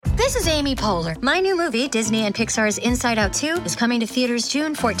This is Amy Poehler. My new movie, Disney and Pixar's Inside Out 2, is coming to theaters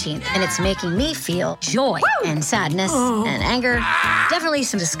June 14th, and it's making me feel joy and sadness and anger, definitely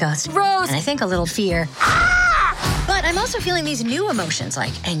some disgust, and I think a little fear. But I'm also feeling these new emotions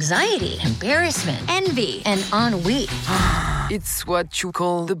like anxiety, embarrassment, envy, and ennui. It's what you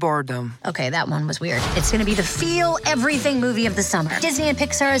call the boredom. Okay, that one was weird. It's gonna be the feel everything movie of the summer. Disney and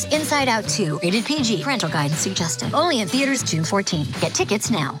Pixar's Inside Out 2, rated PG, parental guidance suggested. Only in theaters June 14th. Get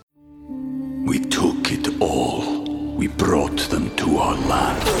tickets now. We took it all. We brought them to our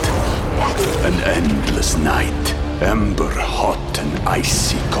land. An endless night, ember hot and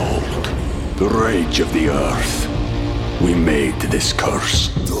icy cold. The rage of the earth. We made this curse.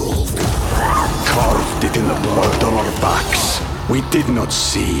 Carved it in the blood on our backs. We did not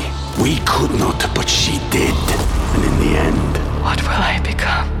see. We could not, but she did. And in the end... What will I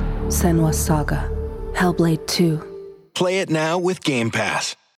become? Senua's Saga. Hellblade 2. Play it now with Game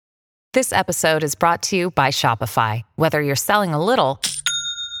Pass. This episode is brought to you by Shopify. Whether you're selling a little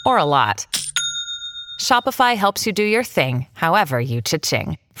or a lot, Shopify helps you do your thing, however you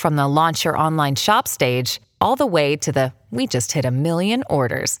cha-ching. From the launch your online shop stage, all the way to the we just hit 1 million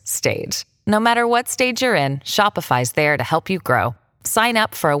orders stage. No matter what stage you're in, Shopify's there to help you grow. Sign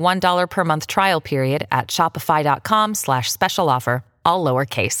up for a $1 per month trial period at shopify.com/special offer, all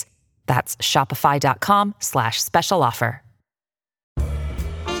lowercase. That's shopify.com/special offer.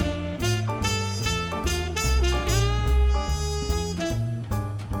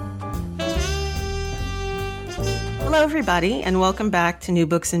 Hello, everybody, and welcome back to New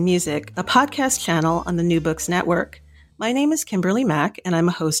Books and Music, a podcast channel on the New Books Network. My name is Kimberly Mack, and I'm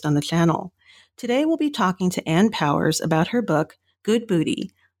a host on the channel. Today, we'll be talking to Ann Powers about her book, Good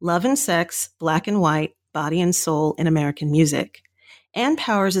Booty, Love and Sex, Black and White, Body and Soul in American Music. Ann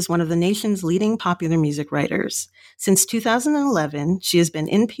Powers is one of the nation's leading popular music writers. Since 2011, she has been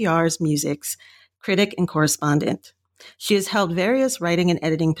NPR's music's critic and correspondent. She has held various writing and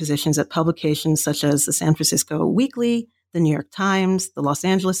editing positions at publications such as the San Francisco Weekly, the New York Times, the Los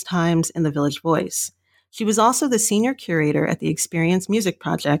Angeles Times, and the Village Voice. She was also the senior curator at the Experience Music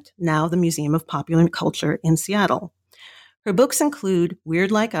Project, now the Museum of Popular Culture in Seattle. Her books include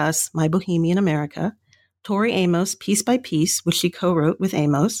Weird Like Us, My Bohemian America, Tori Amos, Piece by Piece, which she co-wrote with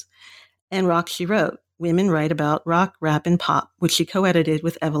Amos, and Rock She Wrote, Women Write About Rock, Rap, and Pop, which she co-edited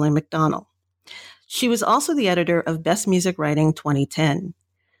with Evelyn McDonnell. She was also the editor of Best Music Writing 2010.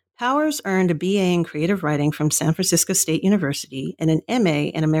 Powers earned a BA in creative writing from San Francisco State University and an MA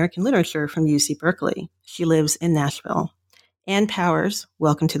in American literature from UC Berkeley. She lives in Nashville. Ann Powers,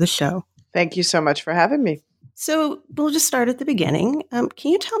 welcome to the show. Thank you so much for having me. So we'll just start at the beginning.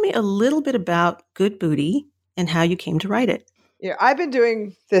 Can you tell me a little bit about Good Booty and how you came to write it? Yeah, I've been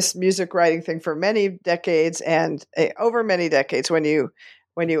doing this music writing thing for many decades, and over many decades. When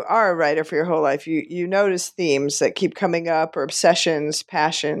you are a writer for your whole life, you notice themes that keep coming up, or obsessions,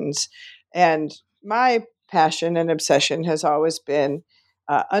 passions. And my passion and obsession has always been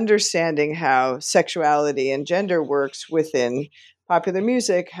understanding how sexuality and gender works within popular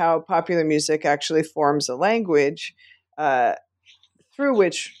music, how popular music actually forms a language through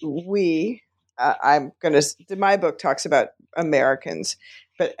which my book talks about Americans,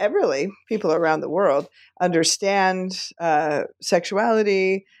 but really people around the world understand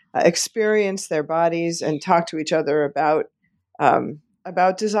sexuality, experience their bodies, and talk to each other about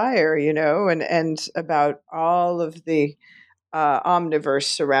desire, and about all of the omniverse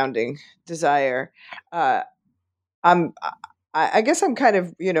surrounding desire. I guess I'm kind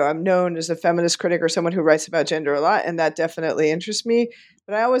of, I'm known as a feminist critic or someone who writes about gender a lot, and that definitely interests me.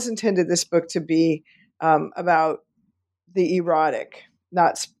 But I always intended this book to be about the erotic,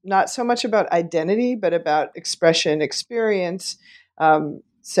 not so much about identity, but about expression, experience,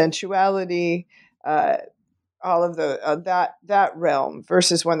 sensuality, all of that realm,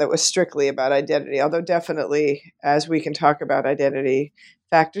 versus one that was strictly about identity. Although definitely, as we can talk about, identity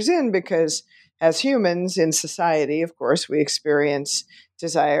factors in, because as humans in society, of course, we experience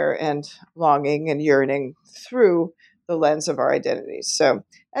desire and longing and yearning through the lens of our identities. So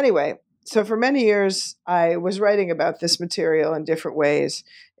anyway, for many years, I was writing about this material in different ways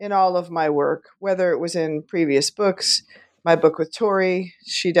in all of my work, whether it was in previous books, my book with Tori,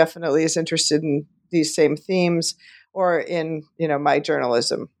 she definitely is interested in these same themes, or in, my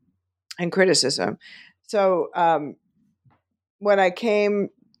journalism and criticism. So when it came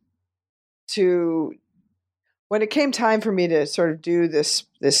time for me to sort of do this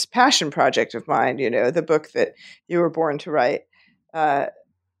passion project of mine, the book that you were born to write,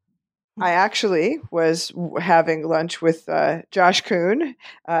 I actually was having lunch with Josh Kuhn,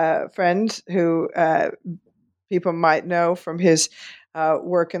 a friend who people might know from his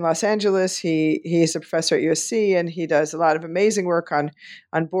work in Los Angeles. He's a professor at USC, and he does a lot of amazing work on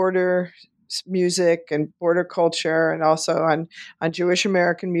border music and border culture, and also on Jewish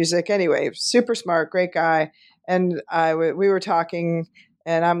American music. Anyway, super smart, great guy. And we were talking,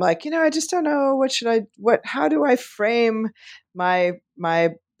 and I'm like, I just don't know how do I frame my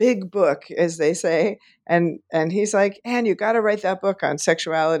big book, as they say. And he's like, Anne, you got to write that book on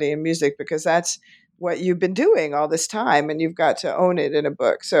sexuality and music, because that's what you've been doing all this time, and you've got to own it in a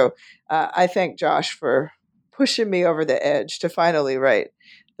book. So I thank Josh for pushing me over the edge to finally write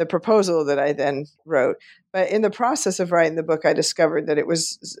the proposal that I then wrote. But in the process of writing the book, I discovered that it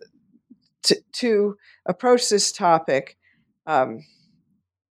was to approach this topic,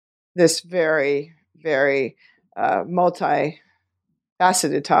 this very, very multifaceted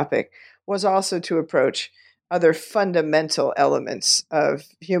topic, was also to approach other fundamental elements of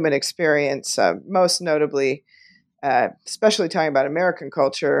human experience, most notably, especially talking about American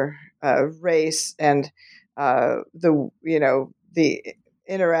culture, race, and the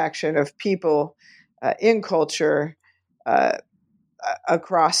interaction of people in culture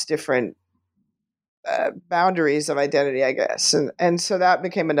across different boundaries of identity, I guess. And so that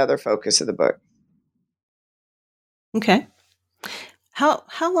became another focus of the book. Okay.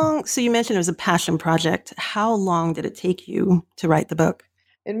 How long, so you mentioned it was a passion project. How long did it take you to write the book?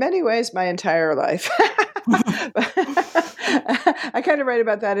 In many ways, my entire life. I kind of write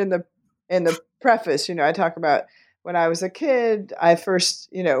about that in the preface. I talk about when I was a kid, I first,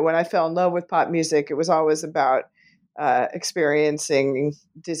 when I fell in love with pop music, it was always about experiencing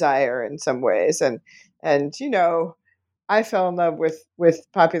desire in some ways. And I fell in love with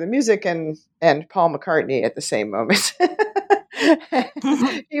popular music and Paul McCartney at the same moment.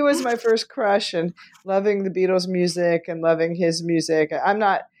 He was my first crush, and loving the Beatles music and loving his music.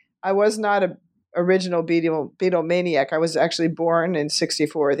 I was not a original Beatle maniac. I was actually born in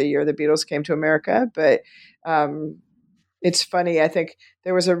 '64, the year the Beatles came to America. But it's funny. I think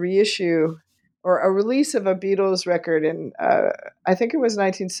there was a reissue or a release of a Beatles record in, I think it was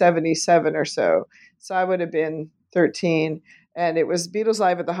 1977 or so. So I would have been 13, and it was Beatles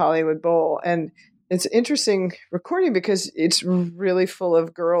Live at the Hollywood Bowl. And it's interesting recording because it's really full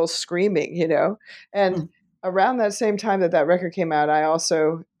of girls screaming, and around that same time that record came out,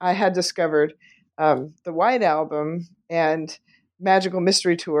 I had discovered the White Album and Magical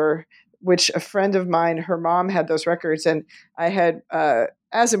Mystery Tour, which a friend of mine, her mom had those records, and I had,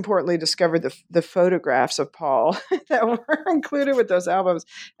 as importantly, discovered the photographs of Paul that were included with those albums.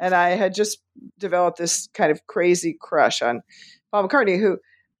 And I had just developed this kind of crazy crush on Paul McCartney,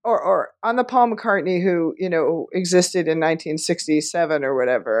 or on the Paul McCartney who, existed in 1967 or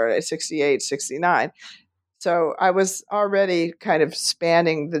whatever, 68, 69. So I was already kind of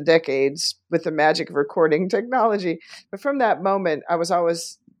spanning the decades with the magic of recording technology. But from that moment, I was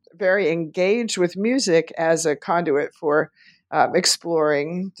always very engaged with music as a conduit for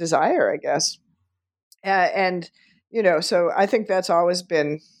exploring desire, I guess. So I think that's always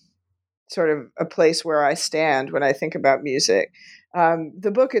been sort of a place where I stand when I think about music.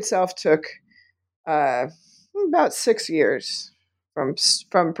 The book itself took about 6 years from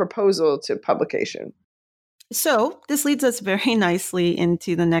proposal to publication. So this leads us very nicely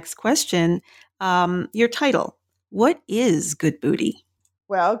into the next question. Your title, what is Good Booty?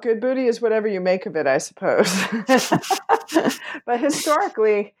 Well, good booty is whatever you make of it, I suppose. But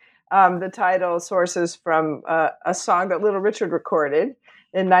historically, the title sources from a song that Little Richard recorded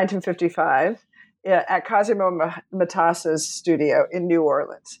in 1955 at Cosimo Matassa's studio in New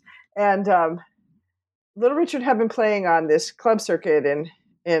Orleans. And Little Richard had been playing on this club circuit in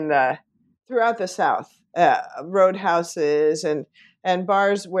throughout the South, roadhouses and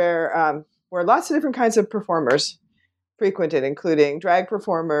bars where lots of different kinds of performers frequented, including drag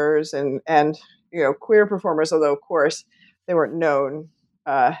performers and queer performers, although of course they weren't known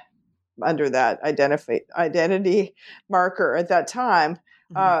under that identity marker at that time.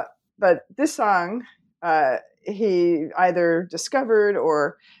 Mm-hmm. But this song he either discovered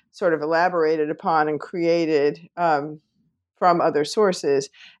or sort of elaborated upon and created from other sources.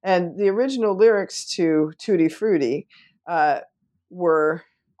 And the original lyrics to Tutti Frutti were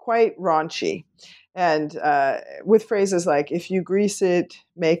quite raunchy. And with phrases like, if you grease it,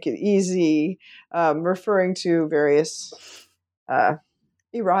 make it easy, referring to various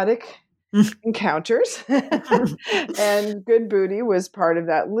erotic encounters. And good booty was part of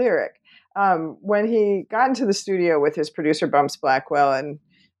that lyric. When he got into the studio with his producer, Bumps Blackwell,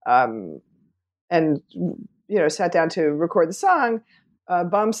 and sat down to record the song,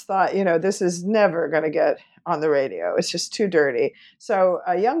 Bumps thought, this is never going to get on the radio. It's just too dirty. So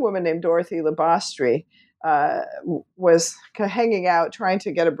a young woman named Dorothy Labastri was kind of hanging out, trying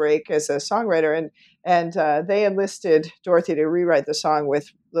to get a break as a songwriter, and they enlisted Dorothy to rewrite the song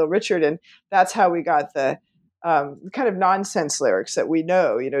with Little Richard, and that's how we got the kind of nonsense lyrics that we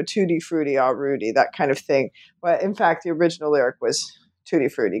know, tutti frutti, all Rudy, that kind of thing. But in fact, the original lyric was tutti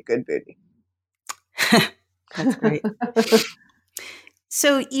frutti, good booty. That's great.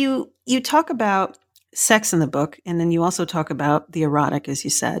 So you talk about sex in the book, and then you also talk about the erotic, as you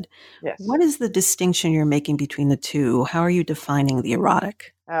said. Yes. What is the distinction you're making between the two? How are you defining the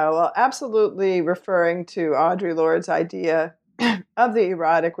erotic? Well, absolutely referring to Audre Lorde's idea of the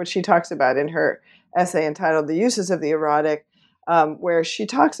erotic, which she talks about in her essay entitled The Uses of the Erotic, where she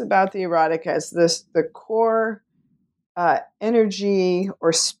talks about the erotic as the core energy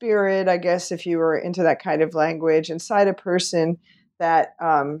or spirit, I guess, if you were into that kind of language, inside a person that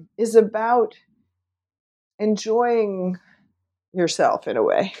is about enjoying yourself in a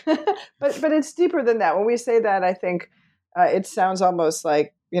way. but it's deeper than that. When we say that, I think it sounds almost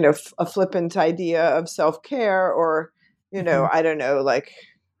like, a flippant idea of self-care, or, I don't know, like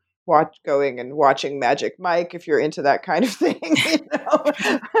going and watching Magic Mike, if you're into that kind of thing,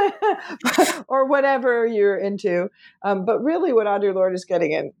 or whatever you're into. But really what Audre Lorde is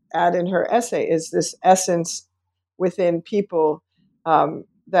getting at in her essay is this essence within people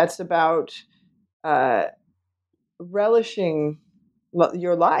that's about relishing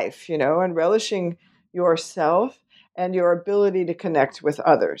your life, and relishing yourself and your ability to connect with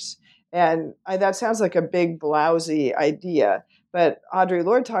others. And that sounds like a big, blousy idea, but Audre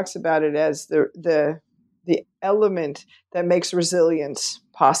Lorde talks about it as the element that makes resilience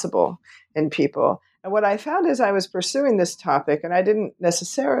possible in people. And what I found as I was pursuing this topic, and I didn't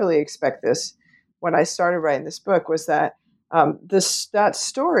necessarily expect this when I started writing this book, was that that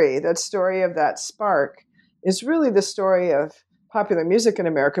story of that spark is really the story of popular music in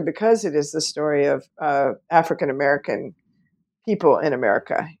America, because it is the story of African American people in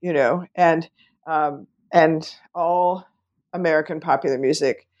America, and all American popular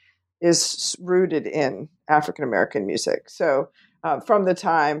music is rooted in African American music. So from the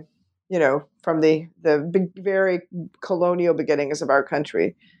time, from the very colonial beginnings of our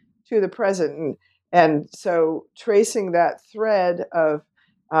country to the present, and so tracing that thread of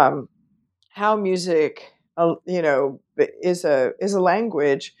how music, is a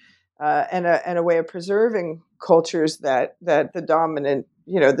language and a way of preserving cultures that the dominant,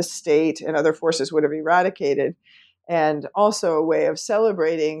 the state and other forces would have eradicated, and also a way of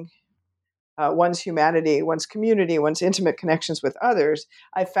celebrating one's humanity, one's community, one's intimate connections with others.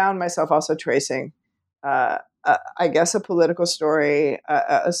 I found myself also tracing, I guess, a political story,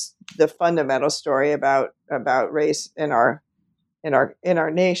 the fundamental story about race in our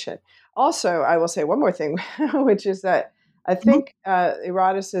nation. Also, I will say one more thing, which is that I think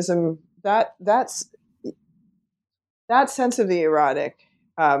eroticism, that sense of the erotic,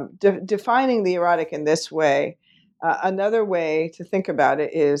 defining the erotic in this way, another way to think about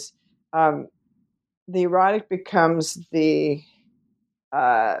it is the erotic becomes the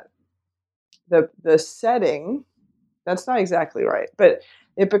setting. That's not exactly right, but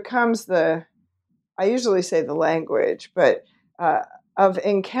it becomes I usually say the language, but of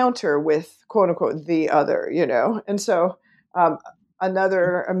encounter with, quote unquote, the other, and so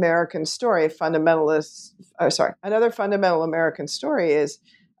another American story, another fundamental American story is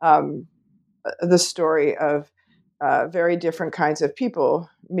the story of very different kinds of people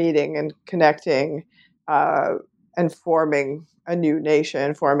meeting and connecting and forming a new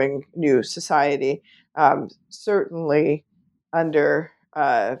nation, forming new society, certainly under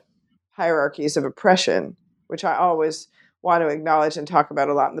hierarchies of oppression, which I always want to acknowledge and talk about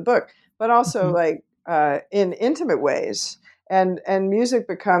a lot in the book, but also like in intimate ways. And music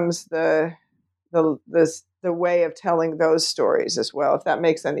becomes the way of telling those stories as well, if that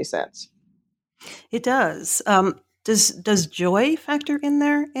makes any sense. It does. Does joy factor in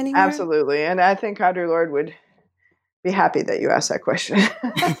there anywhere? Absolutely. And I think Audre Lorde would be happy that you asked that question.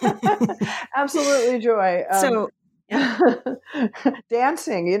 Absolutely joy.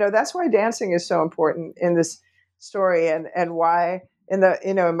 Dancing, that's why dancing is so important in this story, and why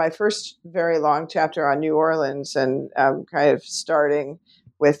in my first very long chapter on New Orleans, and kind of starting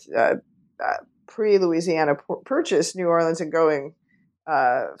with pre-Louisiana Purchase New Orleans and going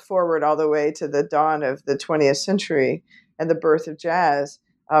forward all the way to the dawn of the 20th century and the birth of jazz.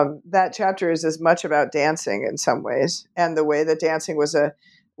 That chapter is as much about dancing in some ways, and the way that dancing was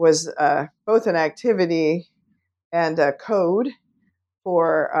both an activity and a code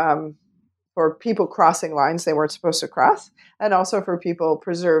for people crossing lines they weren't supposed to cross, and also for people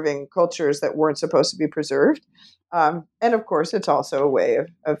preserving cultures that weren't supposed to be preserved. And of course, it's also a way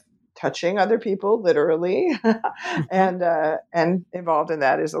of touching other people literally, and involved in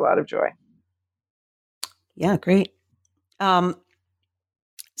that is a lot of joy. Yeah, great.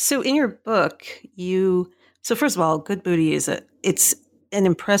 So in your book, so first of all, Good Booty it's an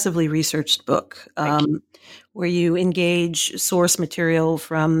impressively researched book where you engage source material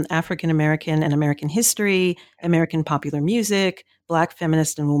from African American and American history, American popular music, Black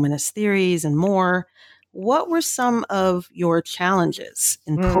feminist and womanist theories, and more. What were some of your challenges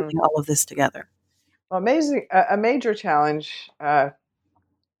in pulling all of this together? Well, a major challenge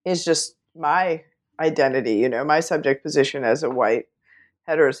is just my identity, my subject position as a white,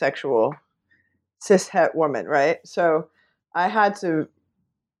 heterosexual, cishet woman, right? So I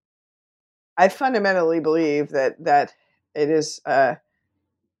fundamentally believe that it is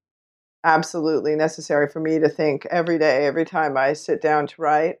absolutely necessary for me to think every day, every time I sit down to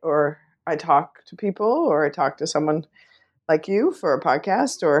write, or I talk to people, or I talk to someone like you for a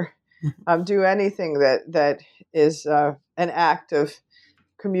podcast, or do anything that is an act of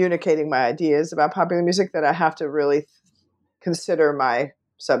communicating my ideas about popular music, that I have to really consider my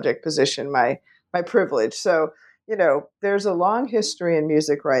subject position, my privilege. So, there's a long history in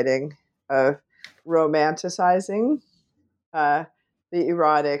music writing of romanticizing the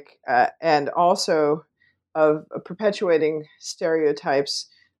erotic, and also of perpetuating stereotypes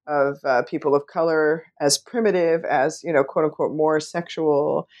of people of color as primitive, as, quote unquote, more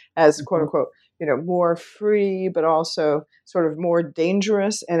sexual, as quote unquote, more free, but also sort of more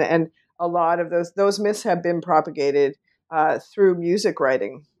dangerous. And a lot of those myths have been propagated through music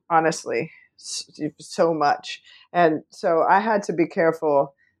writing, honestly, so much. And so I had to be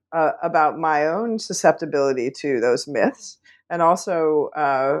careful about my own susceptibility to those myths, and also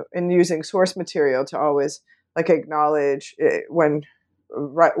in using source material to always acknowledge when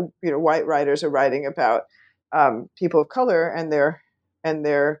white writers are writing about people of color and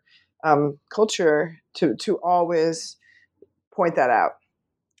their culture, to always point that out,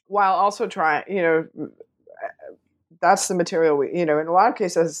 while also trying, that's the material we, in a lot of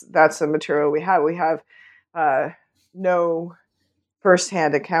cases, that's the material we have. We have no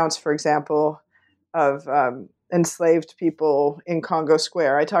firsthand accounts, for example, of enslaved people in Congo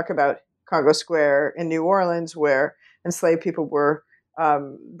Square. I talk about Congo Square in New Orleans, where enslaved people were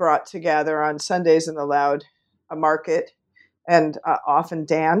brought together on Sundays and allowed a market, and often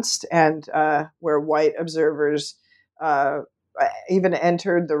danced, and where white observers even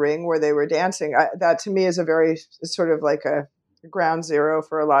entered the ring where they were dancing. That to me is a very sort of like a ground zero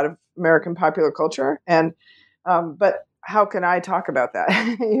for a lot of American popular culture. And but how can I talk about that?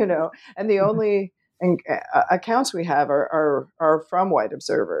 And the only accounts we have are from white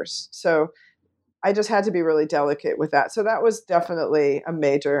observers. So I just had to be really delicate with that. So that was definitely a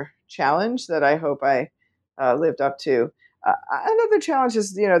major challenge that I hope I lived up to. Another challenge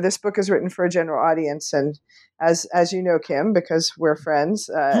is, this book is written for a general audience, and as you know, Kim, because we're friends,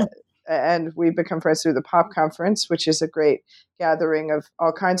 and we become friends through the Pop Conference, which is a great gathering of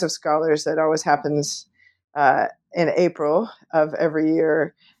all kinds of scholars that always happens in April of every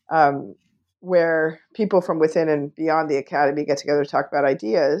year, where people from within and beyond the academy get together to talk about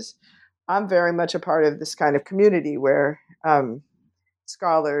ideas. I'm very much a part of this kind of community where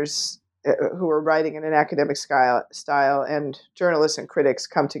scholars who are writing in an academic style and journalists and critics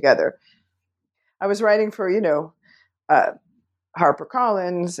come together. I was writing for,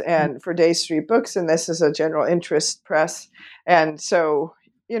 HarperCollins and for Dey St Books, and this is a general interest press. And so,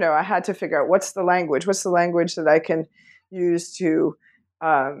 I had to figure out what's the language that I can use to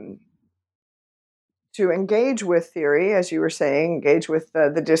engage with theory, as you were saying, engage with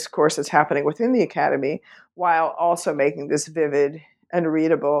the discourse that's happening within the academy, while also making this vivid and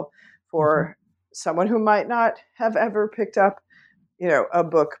readable for someone who might not have ever picked up, a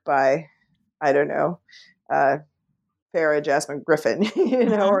book by, I don't know, Farah Jasmine Griffin,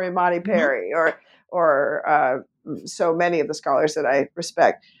 or Imani Perry, or so many of the scholars that I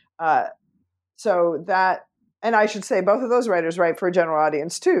respect. So that, and I should say both of those writers write for a general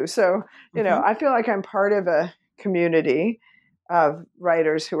audience too. So, I feel like I'm part of a community of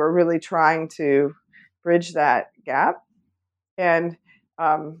writers who are really trying to bridge that gap. And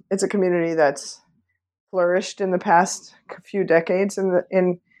it's a community that's flourished in the past few decades in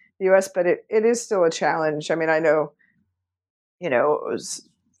the U.S., but it is still a challenge. I mean, I know,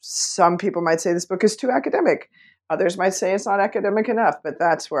 some people might say this book is too academic. Others might say it's not academic enough, but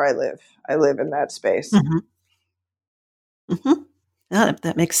that's where I live. I live in that space. Mm-hmm. Mm-hmm. Yeah,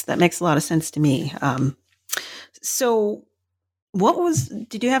 that makes a lot of sense to me. So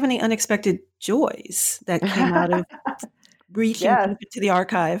did you have any unexpected joys that came out of reaching deep into the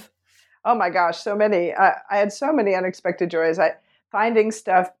archive? Oh my gosh, so many. I had so many unexpected joys. finding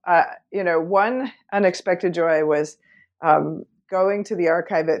stuff. One unexpected joy was going to the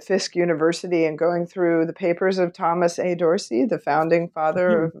archive at Fisk University and going through the papers of Thomas A. Dorsey, the founding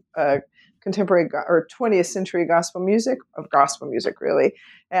father of contemporary or 20th century gospel music, really,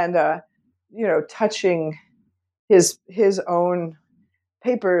 and touching his own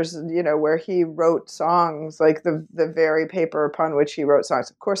papers, where he wrote songs, like the very paper upon which he wrote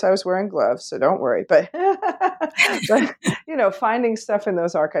songs. Of course, I was wearing gloves, so don't worry. But finding stuff in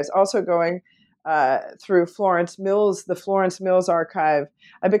those archives. Also going through Florence Mills, the Florence Mills archive.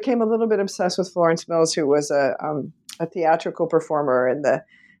 I became a little bit obsessed with Florence Mills, who was a theatrical performer in the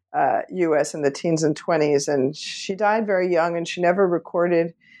U.S. in the teens and 20s, and she died very young, and she never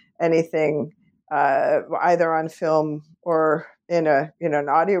recorded anything either on film or in an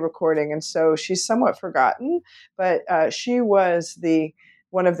audio recording, and so she's somewhat forgotten. But she was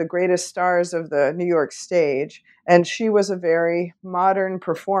one of the greatest stars of the New York stage, and she was a very modern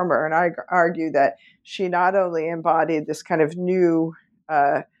performer. And I argue that she not only embodied this kind of new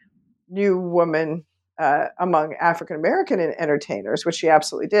woman among African American entertainers, which she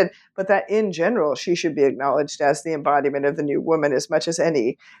absolutely did, but that in general she should be acknowledged as the embodiment of the new woman as much as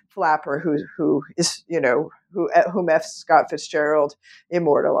any flapper who is whom F. Scott Fitzgerald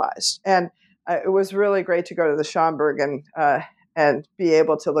immortalized. And it was really great to go to the Schomburg and be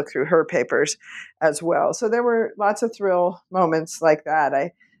able to look through her papers as well. So there were lots of thrill moments like that.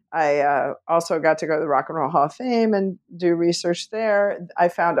 I also got to go to the Rock and Roll Hall of Fame and do research there. I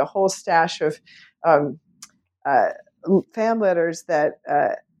found a whole stash of fan letters that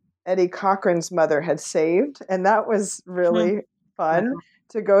Eddie Cochran's mother had saved, and that was really fun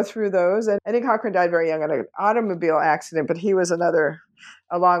to go through those. And Eddie Cochran died very young in an automobile accident, but he was another,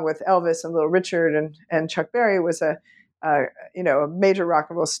 along with Elvis and Little Richard and Chuck Berry, was a major rock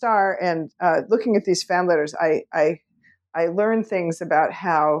and roll star. And looking at these fan letters, I learned things about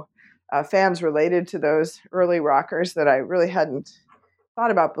how fans related to those early rockers that I really hadn't thought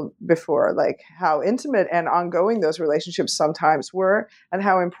about before, like how intimate and ongoing those relationships sometimes were, and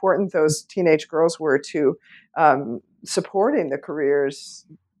how important those teenage girls were to supporting the careers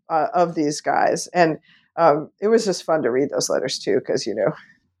of these guys. And it was just fun to read those letters too, because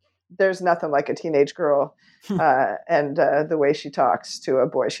there's nothing like a teenage girl and the way she talks to a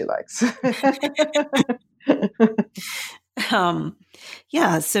boy she likes.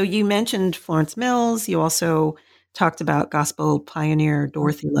 So you mentioned Florence Mills. You also talked about gospel pioneer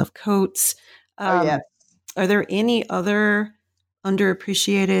Dorothy Love Coates. Yes. Are there any other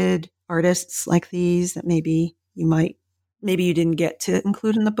underappreciated artists like these that maybe you didn't get to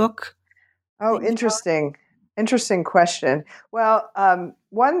include in the book? Oh, interesting question. Well,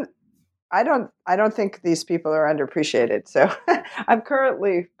 one, I don't think these people are underappreciated. So I'm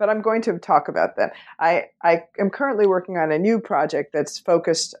going to talk about them. I am currently working on a new project that's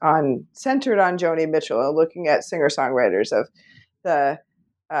centered on Joni Mitchell, and looking at singer-songwriters of the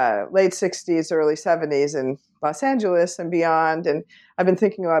late 60s, early 70s in Los Angeles and beyond. And I've been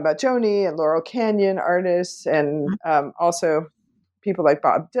thinking a lot about Joni and Laurel Canyon artists, and also people like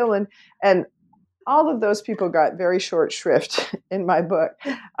Bob Dylan. And all of those people got very short shrift in my book.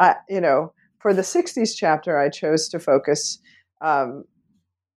 For the 60s chapter, I chose to focus on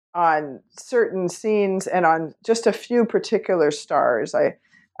certain scenes and on just a few particular stars. I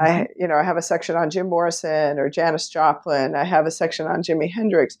have a section on Jim Morrison or Janis Joplin. I have a section on Jimi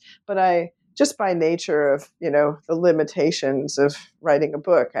Hendrix, but just by nature of, the limitations of writing a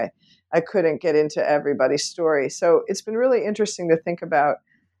book, I couldn't get into everybody's story. So it's been really interesting to think about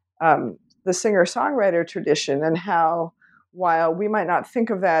the singer-songwriter tradition, and how, while we might not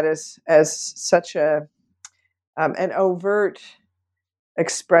think of that as such an overt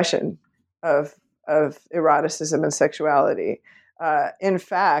expression of eroticism and sexuality, in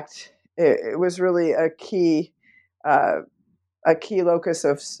fact, it was really a key locus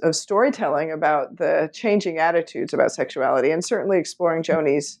of storytelling about the changing attitudes about sexuality, and certainly exploring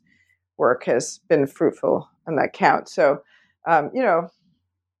Joni's work has been fruitful on that count. So,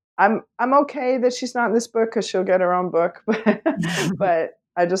 I'm okay that she's not in this book, because she'll get her own book. But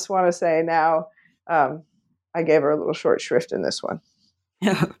I just want to say now, I gave her a little short shrift in this one.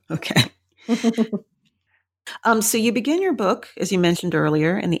 Okay. So you begin your book, as you mentioned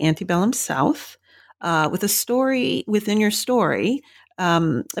earlier, in the antebellum South, with a story within your story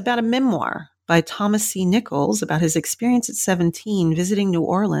about a memoir by Thomas C. Nichols about his experience at 17 visiting New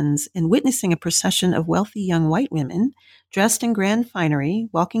Orleans and witnessing a procession of wealthy young white women dressed in grand finery,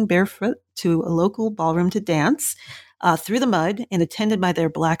 walking barefoot to a local ballroom to dance through the mud and attended by their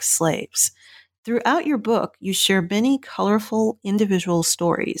black slaves. Throughout your book, you share many colorful individual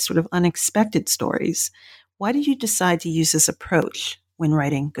stories, sort of unexpected stories. Why did you decide to use this approach when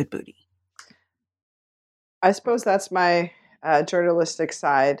writing Good Booty? I suppose that's my journalistic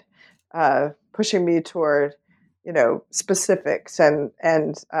side, pushing me toward, specifics and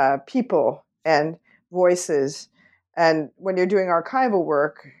people and voices. And when you're doing archival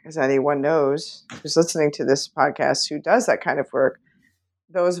work, as anyone knows who's listening to this podcast who does that kind of work,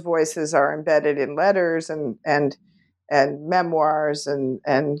 those voices are embedded in letters and memoirs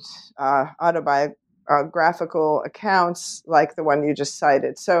and autobiographical accounts like the one you just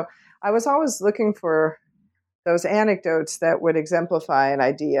cited. So I was always looking for those anecdotes that would exemplify an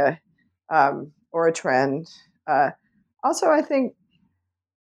idea or a trend. Also, I think,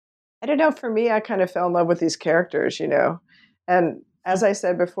 I don't know, for me, I kind of fell in love with these characters, And as I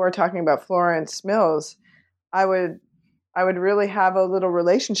said before, talking about Florence Mills, I would really have a little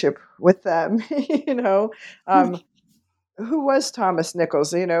relationship with them, Who was Thomas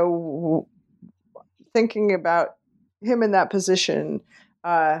Nichols, thinking about him in that position,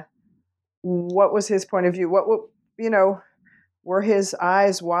 what was his point of view? Were his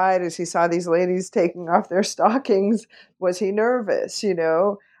eyes wide as he saw these ladies taking off their stockings? Was he nervous?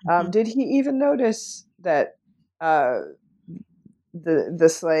 Did he even notice that the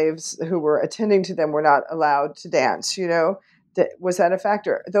slaves who were attending to them were not allowed to dance? Was that a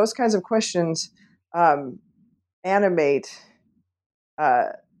factor? Those kinds of questions animate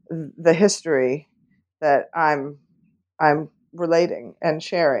the history that I'm relating and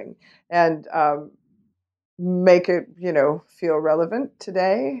sharing, and make it feel relevant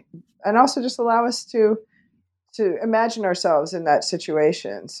today, and also just allow us to imagine ourselves in that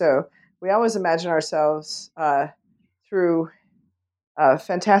situation. So we always imagine ourselves through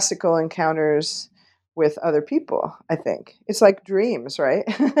fantastical encounters with other people. I think it's like dreams, right?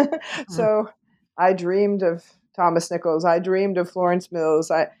 So I dreamed of Thomas Nichols. I dreamed of Florence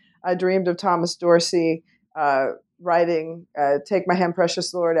Mills. I dreamed of Thomas Dorsey writing "Take My Hand,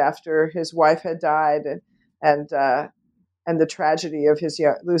 Precious Lord" after his wife had died, and the tragedy of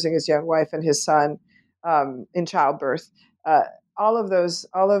losing his young wife and his son in childbirth. All of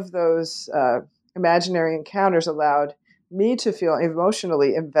those imaginary encounters allowed me to feel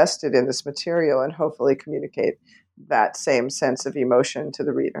emotionally invested in this material and hopefully communicate that same sense of emotion to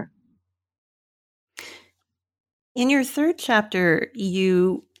the reader. In your third chapter,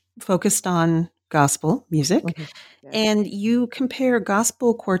 you focused on gospel music, and you compare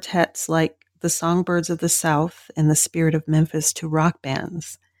gospel quartets like the Songbirds of the South and the Spirit of Memphis to rock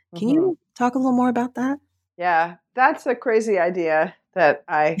bands. Can you talk a little more about that? Yeah, that's a crazy idea that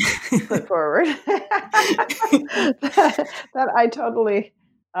I put forward. that I totally,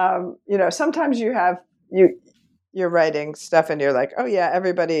 sometimes you're writing stuff and you're like, oh yeah,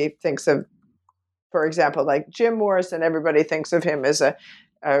 everybody thinks of, for example, like Jim Morrison, everybody thinks of him as a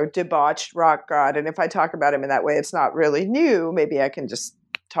debauched rock god. And if I talk about him in that way, it's not really new. Maybe I can just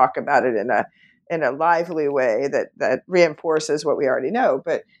talk about it in a lively way that reinforces what we already know.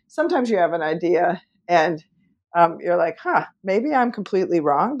 But sometimes you have an idea and you're like, maybe I'm completely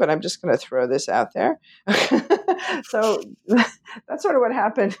wrong, but I'm just going to throw this out there. So that's sort of what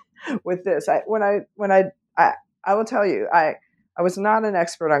happened with this. I will tell you, I was not an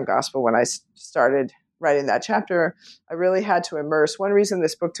expert on gospel when I started writing that chapter. I really had to immerse. One reason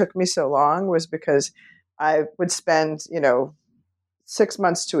this book took me so long was because I would spend, 6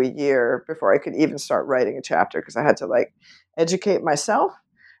 months to a year before I could even start writing a chapter, because I had to educate myself.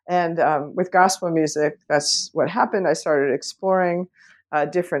 And with gospel music, that's what happened. I started exploring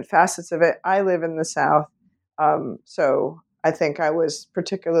different facets of it. I live in the South, so I think I was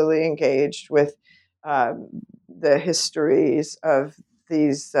particularly engaged with the histories of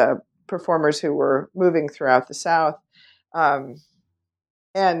these performers who were moving throughout the South.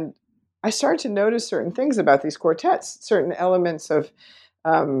 And I started to notice certain things about these quartets, certain elements of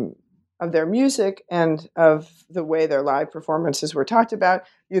their music and of the way their live performances were talked about.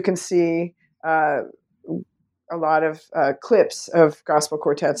 You can see a lot of clips of gospel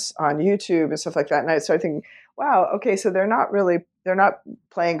quartets on YouTube and stuff like that. And I started thinking, wow, okay, so they're not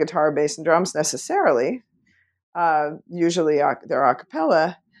playing guitar, bass, and drums necessarily. Usually they're a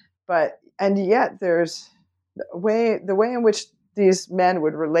cappella, and yet there's the way in which these men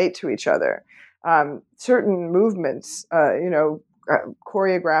would relate to each other. Certain movements,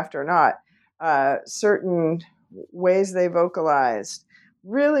 choreographed or not, certain ways they vocalized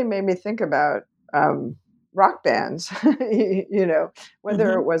really made me think about rock bands,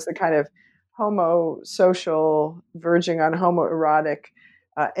 whether it was the kind of homosocial, verging on homoerotic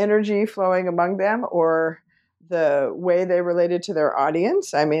energy flowing among them, or the way they related to their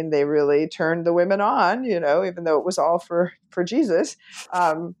audience. I mean, they really turned the women on, even though it was all for Jesus,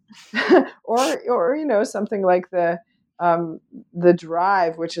 or something like the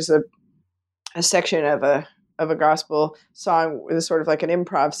Drive, which is a section of a gospel song with sort of like an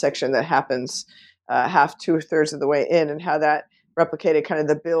improv section that happens half, 2/3 of the way in, and how that replicated kind of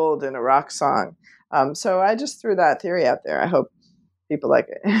the build in a rock song. So I just threw that theory out there. I hope people like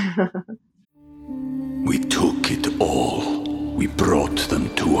it. We took it all. We brought them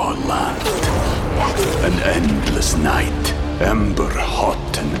to our land. An endless night, ember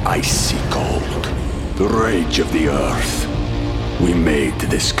hot and icy cold. The rage of the earth. We made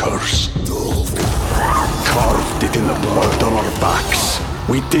this curse. Carved it in the blood on our backs.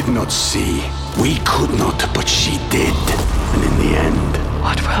 We did not see. We could not, but she did. And in the end,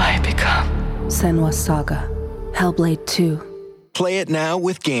 What will I become? Senwa Saga, Hellblade 2. Play it now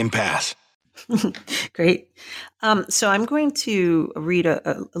with Game Pass. Great. So I'm going to read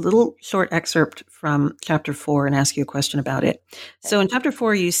a little short excerpt from chapter 4 and ask you a question about it. So in chapter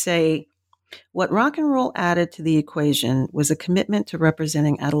 4, you say, what rock and roll added to the equation was a commitment to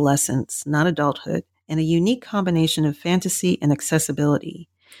representing adolescence, not adulthood, and a unique combination of fantasy and accessibility.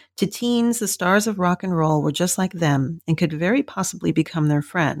 To teens, the stars of rock and roll were just like them and could very possibly become their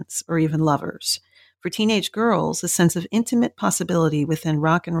friends or even lovers. For teenage girls, a sense of intimate possibility within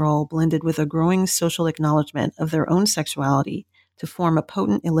rock and roll blended with a growing social acknowledgement of their own sexuality to form a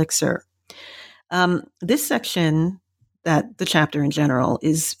potent elixir. This section, that the chapter in general,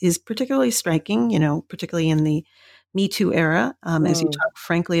 is particularly striking, particularly in the Me Too era, as you talk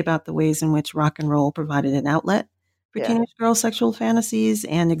frankly about the ways in which rock and roll provided an outlet for teenage girls' sexual fantasies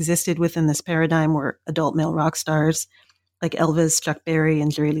and existed within this paradigm where adult male rock stars like Elvis, Chuck Berry,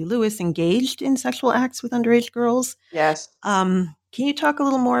 and Jerry Lee Lewis engaged in sexual acts with underage girls. Yes. Can you talk a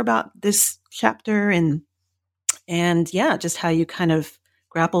little more about this chapter and just how you kind of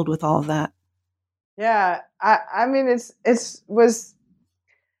grappled with all of that? Yeah, I mean, so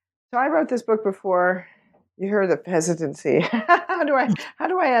I wrote this book before. You heard the hesitancy. How do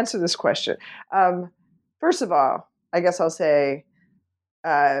I answer this question? First of all, I guess I'll say,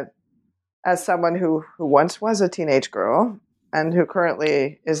 as someone who once was a teenage girl and who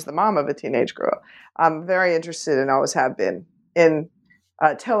currently is the mom of a teenage girl, I'm very interested and always have been in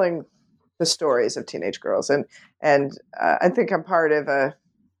telling the stories of teenage girls, and I think I'm part of a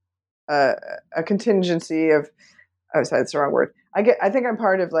contingency of. Oh, sorry, that's the wrong word. I think I'm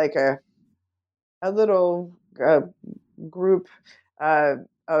part of like a little group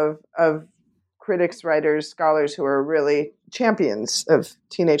of critics, writers, scholars who are really champions of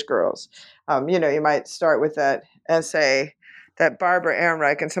teenage girls. You might start with that essay that Barbara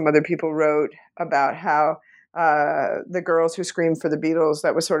Ehrenreich and some other people wrote about how the girls who screamed for the Beatles,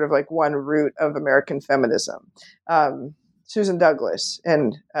 that was sort of like one root of American feminism. Susan Douglas,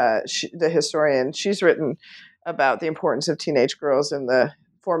 and the historian, she's written about the importance of teenage girls in the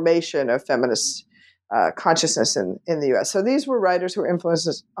formation of feminist consciousness in the U.S. So these were writers who were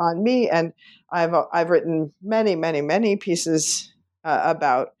influences on me, and I've written many, many, many pieces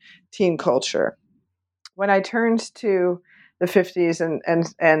about teen culture. When I turned to the 50s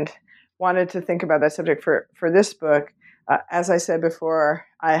and wanted to think about that subject for this book, as I said before,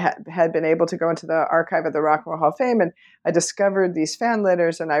 I had been able to go into the archive of the Rock and Roll Hall of Fame, and I discovered these fan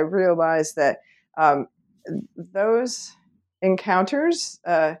letters, and I realized that those encounters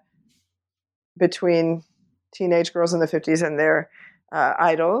between teenage girls in the 50s and their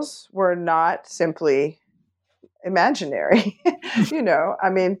idols were not simply imaginary. I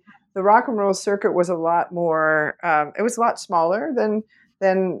mean, the rock and roll circuit was a lot more, it was a lot smaller than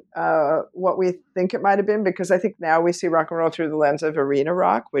what we think it might have been, because I think now we see rock and roll through the lens of arena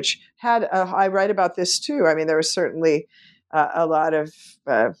rock, which had, I write about this too. I mean, there was certainly a lot of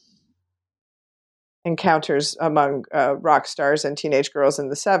encounters among rock stars and teenage girls in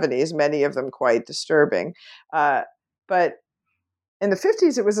the 70s, many of them quite disturbing. But in the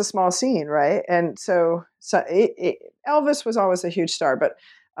 50s, it was a small scene, right? And so Elvis was always a huge star, but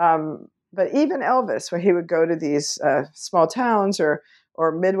even Elvis, when he would go to these small towns or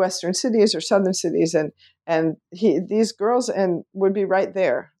Midwestern cities or Southern cities, and these girls would be right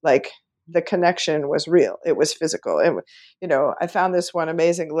there, like the connection was real, it was physical. And I found this one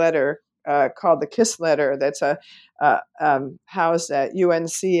amazing letter called the Kiss Letter that's housed at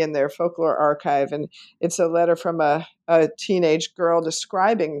UNC in their folklore archive. And it's a letter from a teenage girl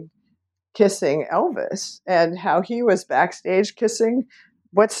describing kissing Elvis and how he was backstage kissing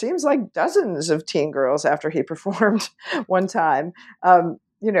what seems like dozens of teen girls after he performed one time.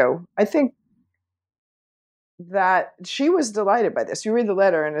 I think that she was delighted by this. You read the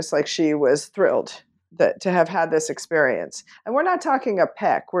letter and it's like she was thrilled to have had this experience. And we're not talking a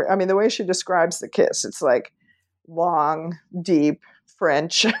peck. I mean, the way she describes the kiss, it's like long, deep,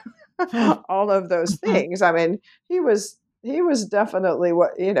 French, all of those things. I mean, he was definitely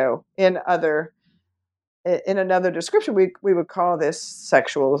what, in another description, we would call this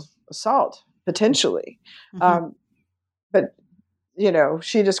sexual assault potentially. But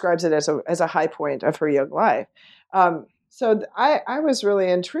she describes it as a high point of her young life. So I was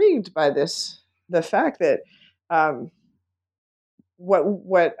really intrigued by the fact that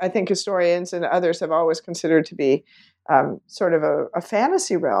what I think historians and others have always considered to be sort of a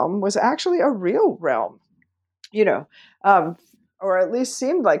fantasy realm was actually a real realm, or at least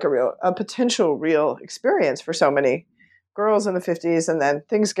seemed like a potential real experience for so many girls in the 50s. And then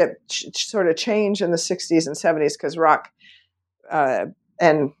things get sort of change in the 60s and 70s because rock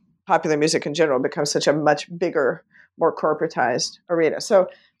and popular music in general becomes such a much bigger, more corporatized arena. So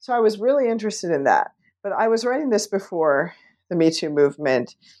I was really interested in that. But I was writing this before the Me Too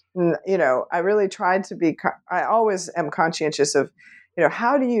movement. And, I really tried to I always am conscientious of,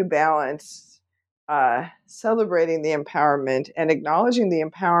 how do you balance celebrating the empowerment and acknowledging the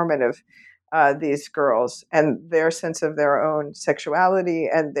empowerment of these girls and their sense of their own sexuality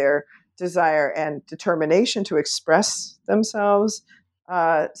and their desire and determination to express themselves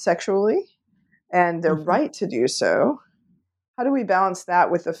sexually and their right to do so. How do we balance that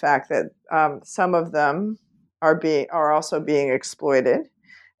with the fact that some of them are also being exploited,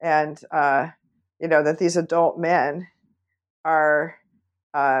 and that these adult men are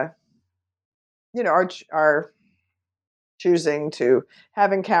choosing to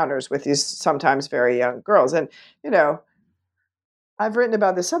have encounters with these sometimes very young girls. And I've written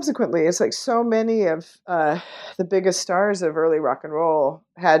about this subsequently. It's like so many of the biggest stars of early rock and roll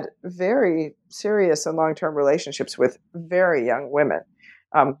had very serious and long-term relationships with very young women,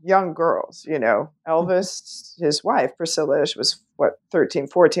 young girls. Elvis, his wife, Priscilla, she was, 13,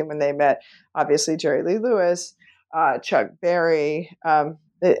 14 when they met. Obviously, Jerry Lee Lewis, Chuck Berry.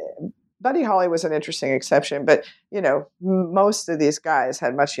 Buddy Holly was an interesting exception, but, most of these guys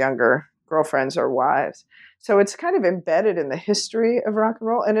had much younger girlfriends or wives. So it's kind of embedded in the history of rock and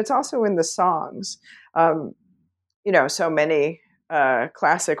roll, and it's also in the songs. So many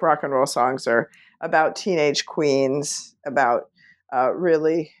classic rock and roll songs are about teenage queens, about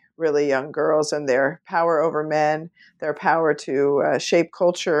really, really young girls and their power over men, their power to shape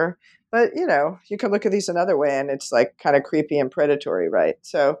culture. But, you can look at these another way, and it's like kind of creepy and predatory, right?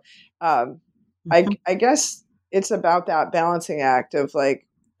 So I guess it's about that balancing act of like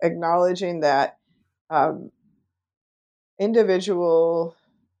acknowledging that individual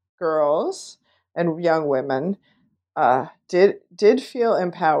girls and young women did feel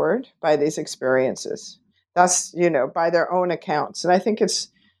empowered by these experiences. That's, by their own accounts. And I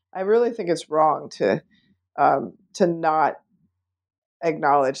really think it's wrong to not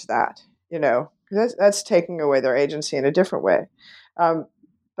acknowledge that, that's taking away their agency in a different way.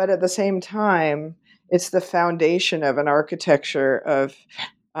 But at the same time, it's the foundation of an architecture of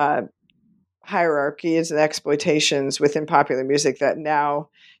hierarchies and exploitations within popular music that now,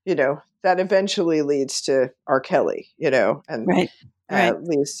 that eventually leads to R. Kelly, and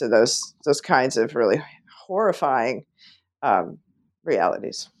leads to those kinds of really horrifying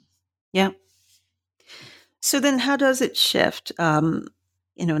realities. Yeah. So then how does it shift?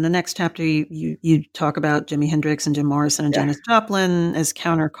 In the next chapter, you talk about Jimi Hendrix and Jim Morrison and Janis Joplin as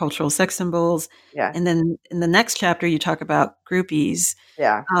countercultural sex symbols. Yeah. And then in the next chapter, you talk about groupies.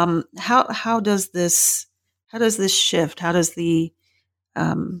 Yeah. How does this shift? How does the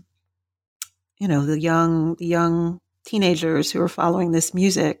the young teenagers who are following this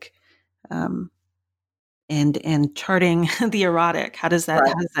music and charting the erotic, how does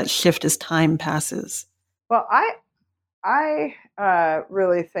that shift as time passes? Well, I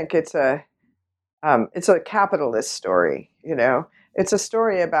really think it's a capitalist story. It's a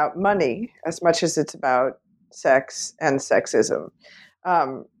story about money as much as it's about sex and sexism,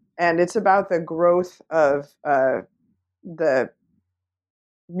 and it's about the growth of the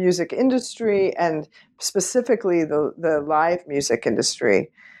music industry and specifically the live music industry.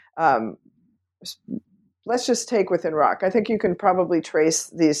 Let's just take within rock. I think you can probably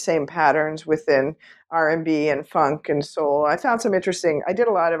trace these same patterns within R&B and funk and soul. I found some interesting. I did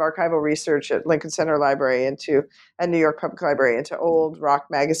a lot of archival research at Lincoln Center Library and New York Public Library into old rock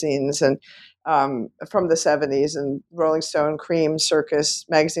magazines and from the 70s and Rolling Stone, Cream, Circus,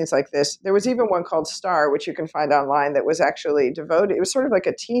 magazines like this. There was even one called Star, which you can find online, that was actually devoted. It was sort of like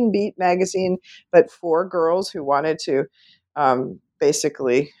a teen beat magazine, but for girls who wanted to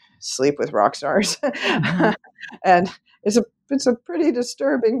basically sleep with rock stars. And it's a pretty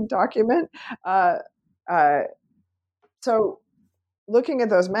disturbing document. so looking at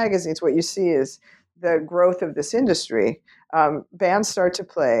those magazines, what you see is the growth of this industry. Bands start to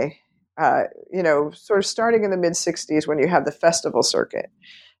play, sort of starting in the mid 60s when you have the festival circuit.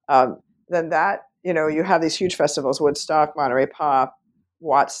 Then that, you have these huge festivals, Woodstock, Monterey Pop,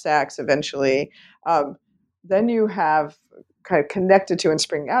 Wattstax eventually. Then you have kind of connected to and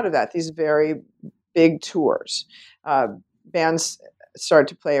springing out of that, these very big tours. Bands start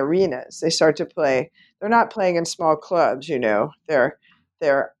to play arenas. They start to play, they're not playing in small clubs,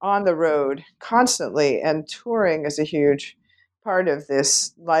 they're on the road constantly, and touring is a huge part of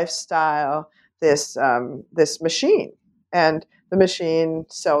this lifestyle, this machine. And the machine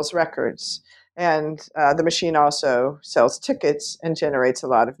sells records, and the machine also sells tickets and generates a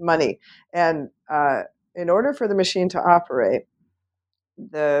lot of money. And in order for the machine to operate,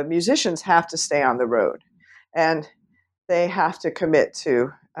 the musicians have to stay on the road, and they have to commit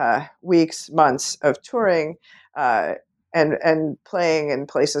to weeks, months of touring and playing in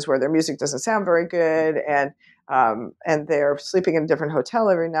places where their music doesn't sound very good, and they're sleeping in a different hotel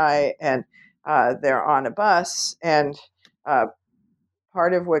every night, and they're on a bus, and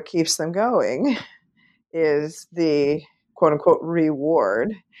part of what keeps them going is the quote unquote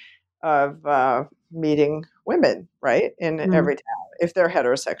reward of meeting women, right, in every town, if they're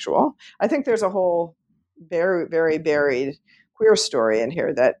heterosexual. I think there's a whole very, very buried queer story in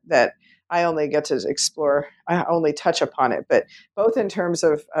here that I only get to explore. I only touch upon it, but both in terms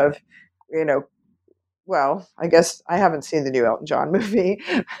of well, I guess I haven't seen the new Elton John movie.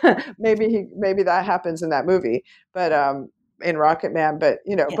 maybe that happens in that movie, but in Rocket Man, but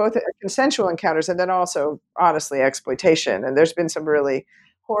both consensual encounters and then also honestly exploitation. And there's been some really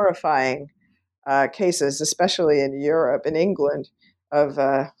horrifying cases, especially in Europe and England, of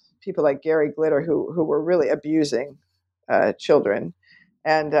people like Gary Glitter who were really abusing children,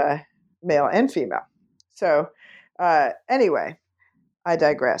 and male and female. So anyway, I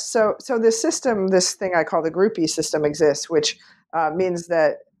digress. So this system, this thing I call the groupie system, exists, which means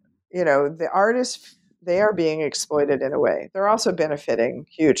that the artists, they are being exploited in a way. They're also benefiting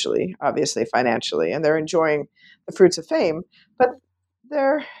hugely, obviously financially, and they're enjoying the fruits of fame, but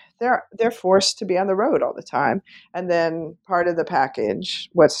they're forced to be on the road all the time. And then part of the package,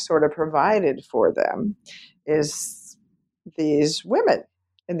 what's sort of provided for them, is these women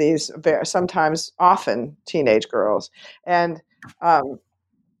and these sometimes often teenage girls. And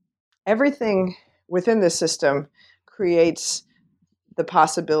everything within this system creates the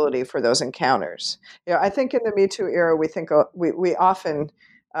possibility for those encounters. I think in the Me Too era, we often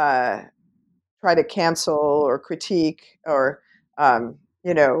try to cancel or critique or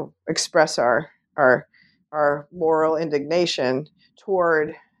express our moral indignation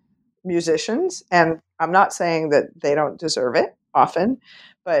toward musicians. And I'm not saying that they don't deserve it often,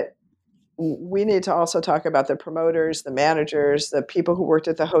 but we need to also talk about the promoters, the managers, the people who worked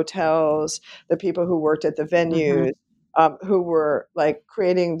at the hotels, the people who worked at the venues, who were like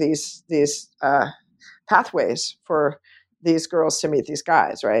creating these pathways for these girls to meet these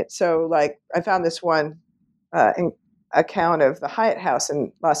guys, right? So like I found this one account of the Hyatt House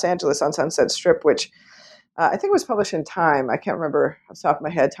in Los Angeles on Sunset Strip, which I think was published in Time. I can't remember off the top of my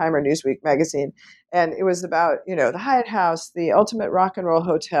head, Time or Newsweek magazine. And it was about, the Hyatt House, the ultimate rock and roll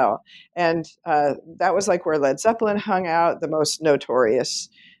hotel. And that was like where Led Zeppelin hung out, the most notorious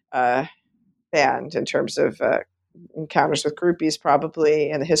band in terms of encounters with groupies probably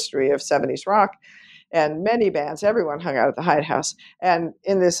in the history of 70s rock. And many bands, everyone hung out at the Hyatt House. And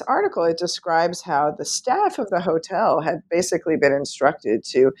in this article, it describes how the staff of the hotel had basically been instructed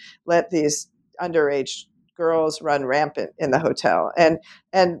to let these underage girls run rampant in the hotel, and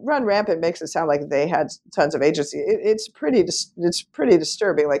run rampant makes it sound like they had tons of agency. It's pretty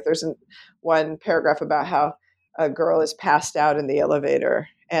disturbing. Like there's one paragraph about how a girl is passed out in the elevator,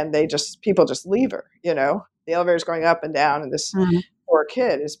 and people just leave her. The elevator's going up and down, and this poor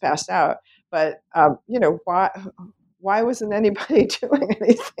kid is passed out. But why wasn't anybody doing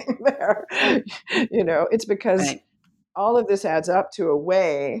anything there? It's because all of this adds up to a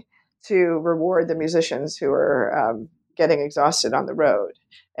way to reward the musicians who are getting exhausted on the road.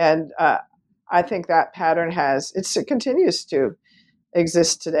 And I think that pattern it continues to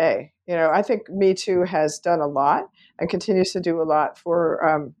exist today. I think Me Too has done a lot and continues to do a lot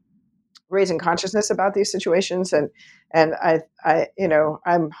for raising consciousness about these situations. And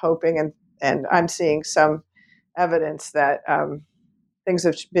I'm hoping and I'm seeing some evidence that things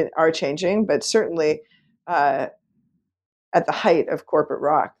are changing, but certainly at the height of corporate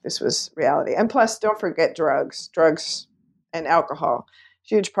rock, this was reality. And plus, don't forget drugs and alcohol,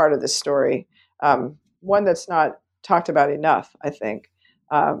 huge part of this story. One that's not talked about enough, I think.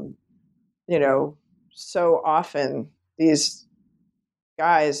 so often these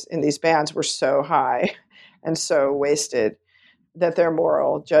guys in these bands were so high and so wasted that their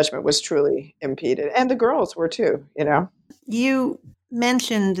moral judgment was truly impeded. And the girls were too, you know? You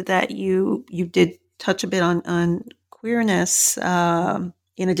mentioned that you did touch a bit on queerness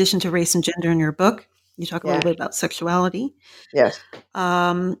in addition to race and gender in your book. You talk a Yeah. little bit about sexuality. Yes.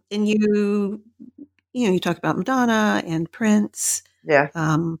 And you talk about Madonna and Prince, Yeah.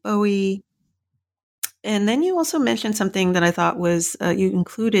 Bowie. And then you also mentioned something that I thought was, you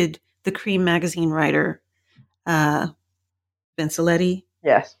included the Cream magazine writer, Vincetti,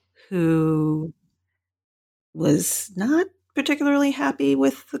 Yes. who was not particularly happy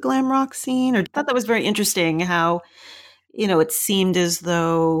with the glam rock scene. Or I thought that was very interesting how, it seemed as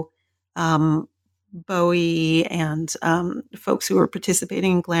though Bowie and folks who were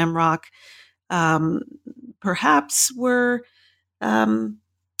participating in glam rock perhaps were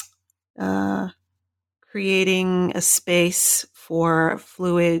creating a space for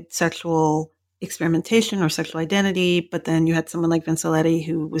fluid sexual experimentation or sexual identity. But then you had someone like Vincetti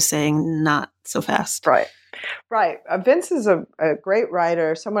who was saying not so fast. Right. Vince is a great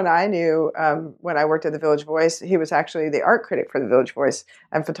writer, someone I knew when I worked at the Village Voice. He was actually the art critic for the Village Voice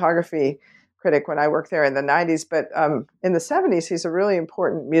and photography critic when I worked there in the 90s. But in the 70s, he's a really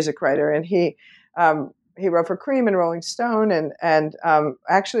important music writer. And he wrote for Cream and Rolling Stone and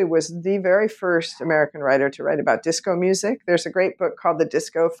actually was the very first American writer to write about disco music. There's a great book called The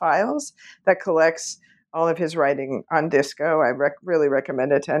Disco Files that collects all of his writing on disco. I really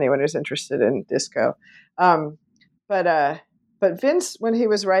recommend it to anyone who's interested in disco. But Vince, when he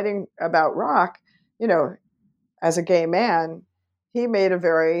was writing about rock, as a gay man, he made a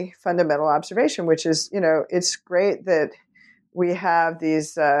very fundamental observation, which is, it's great that we have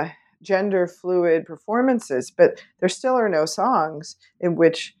these gender fluid performances, but there still are no songs in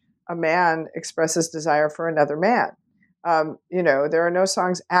which a man expresses desire for another man. There are no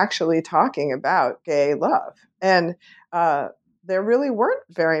songs actually talking about gay love. And there really weren't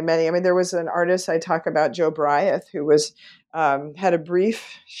very many. I mean, there was an artist I talk about, Joe Bryant, who was had a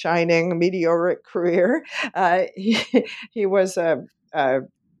brief, shining, meteoric career. He was a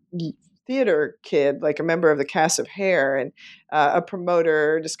theater kid, like a member of the cast of Hair, and a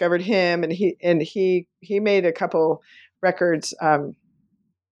promoter discovered him, and he made a couple records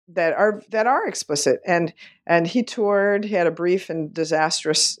that are explicit, and he toured. He had a brief and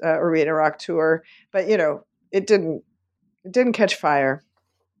disastrous arena rock tour, but it didn't catch fire.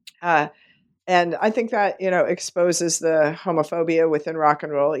 And I think that exposes the homophobia within rock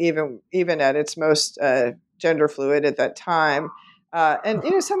and roll, even at its most gender fluid at that time.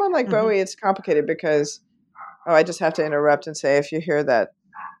 And someone like Bowie, it's complicated because I just have to interrupt and say, if you hear that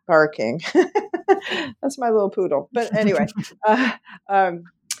barking, that's my little poodle. But anyway, I'm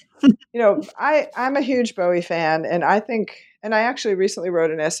a huge Bowie fan, and I actually recently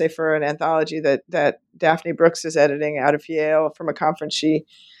wrote an essay for an anthology that Daphne Brooks is editing out of Yale from a conference she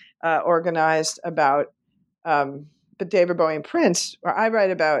organized about but David Bowie and Prince, where I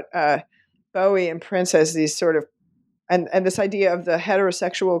write about Bowie and Prince as these sort of and this idea of the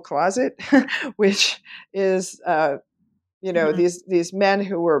heterosexual closet, which is these men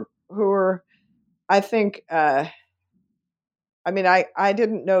who were I think I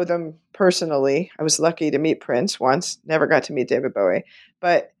didn't know them personally. I was lucky to meet Prince once, never got to meet David Bowie.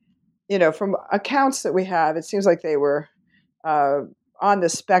 But, from accounts that we have, it seems like they were on the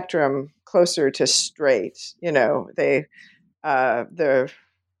spectrum closer to straight. The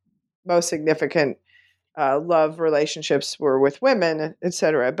most significant love relationships were with women, et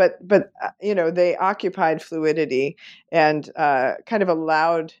cetera. But they occupied fluidity and kind of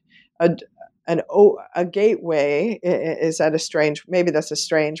allowed a gateway. Is that maybe that's a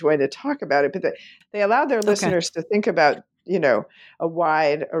strange way to talk about it, but they allowed their listeners to think about, a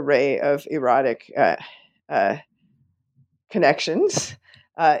wide array of erotic connections,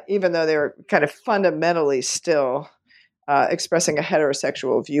 even though they were kind of fundamentally still expressing a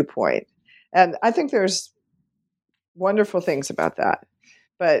heterosexual viewpoint. And I think there's wonderful things about that.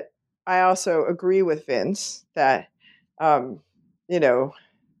 But I also agree with Vince that, the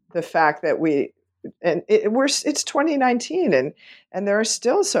fact that it's 2019 and there are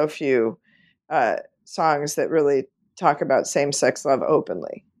still so few songs that really talk about same-sex love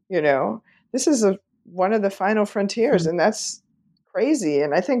openly. This is one of the final frontiers, and that's crazy.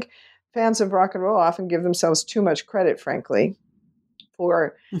 And I think fans of rock and roll often give themselves too much credit, frankly,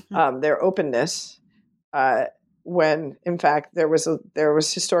 for their openness, when in fact there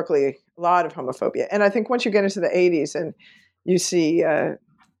was historically a lot of homophobia. And I think once you get into the 80s and you see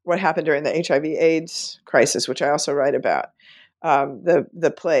what happened during the HIV/AIDS crisis, which I also write about,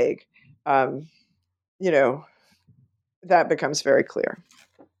 the plague, that becomes very clear.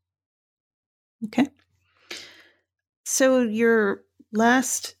 Okay. So your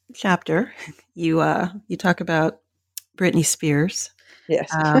last chapter, you talk about Britney Spears.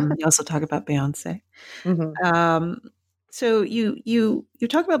 Yes. You also talk about Beyonce. Mm-hmm. So you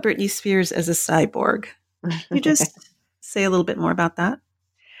talk about Britney Spears as a cyborg. Can you just say a little bit more about that?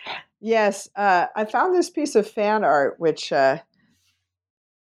 Yes, I found this piece of fan art, which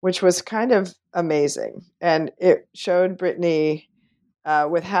was kind of amazing, and it showed Britney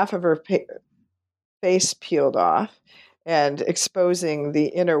with half of her face peeled off and exposing the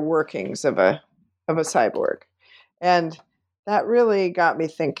inner workings of a cyborg, and that really got me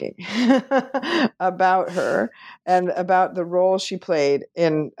thinking about her and about the role she played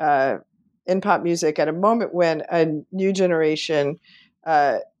in pop music at a moment when a new generation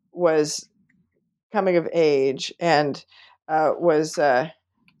was coming of age and was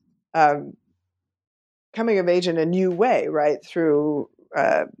um, coming of age in a new way, right? Through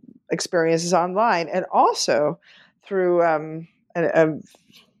experiences online and also through a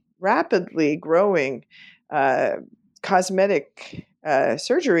rapidly growing cosmetic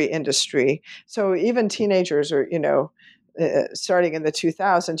surgery industry. So even teenagers are, starting in the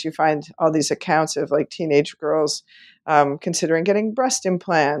 2000s, you find all these accounts of like teenage girls considering getting breast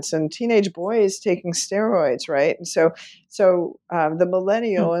implants and teenage boys taking steroids, right? And so the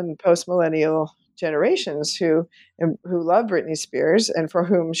millennial and post-millennial generations who love Britney Spears and for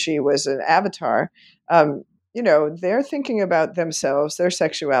whom she was an avatar, they're thinking about themselves, their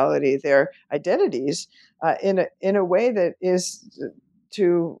sexuality, their identities in a way that is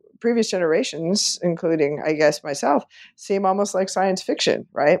to previous generations, including, I guess, myself, seem almost like science fiction,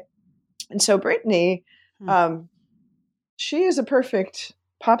 right? And so Britney, she is a perfect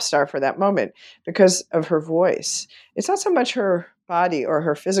pop star for that moment because of her voice. It's not so much her body or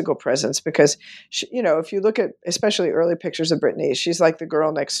her physical presence, because she, if you look at especially early pictures of Britney, she's like the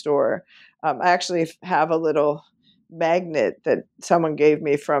girl next door. I actually have a little magnet that someone gave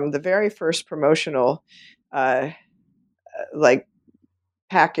me from the very first promotional like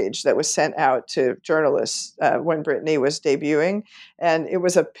package that was sent out to journalists when Britney was debuting. And it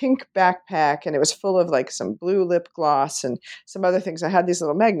was a pink backpack and it was full of like some blue lip gloss and some other things. I had these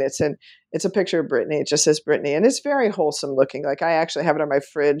little magnets and it's a picture of Britney. It just says Britney and it's very wholesome looking. Like I actually have it on my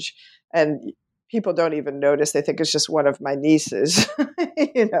fridge and people don't even notice. They think it's just one of my nieces.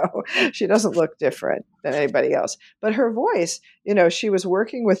 She doesn't look different than anybody else. But her voice, she was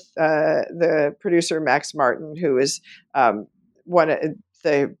working with the producer Max Martin, who is one of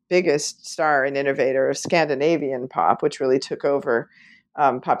the biggest star and innovator of Scandinavian pop, which really took over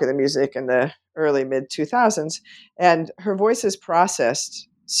popular music in the early mid 2000s. And her voice is processed,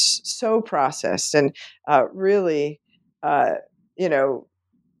 so processed, and really,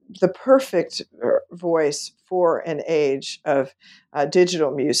 the perfect voice for an age of digital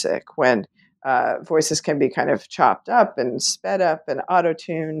music when voices can be kind of chopped up and sped up and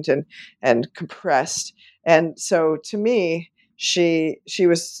auto-tuned and compressed. And so to me, she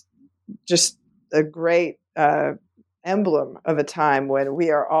was just a great emblem of a time when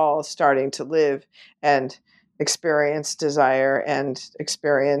we are all starting to live and experience desire and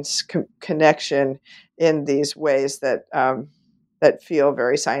experience connection in these ways that that feel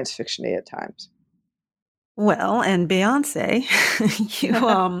very science fiction-y at times. Well, and Beyonce,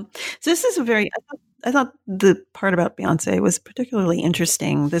 so this is I thought the part about Beyonce was particularly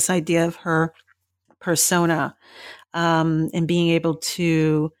interesting. This idea of her persona, and being able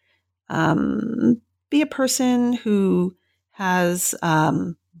to be a person who has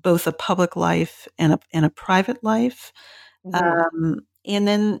both a public life and a private life. Mm-hmm. And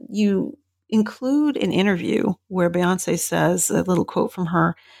then you include an interview where Beyonce says a little quote from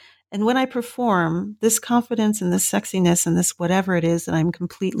her. And when I perform, this confidence and this sexiness and this whatever it is that I'm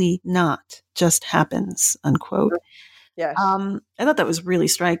completely not just happens, unquote. Yes. I thought that was really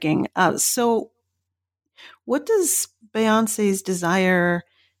striking. So what does Beyonce's desire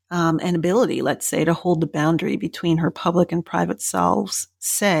and ability, let's say, to hold the boundary between her public and private selves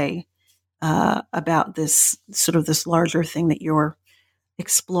say about this sort of this larger thing that you're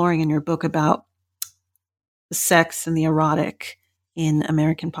exploring in your book about the sex and the erotic in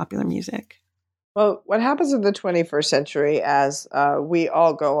American popular music? Well, what happens in the 21st century as we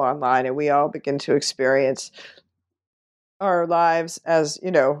all go online and we all begin to experience our lives as,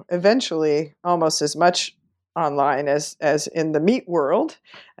 eventually almost as much online as in the meat world,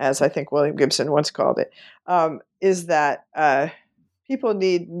 as I think William Gibson once called it, is that people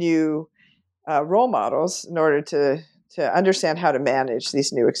need new role models in order to understand how to manage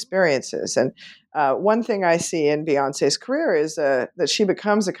these new experiences. And one thing I see in Beyonce's career is that she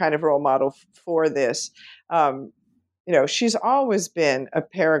becomes a kind of role model for this. She's always been a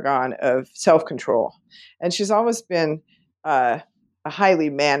paragon of self-control, and she's always been a highly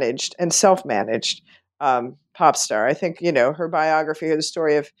managed and self-managed pop star. I think, her biography, or the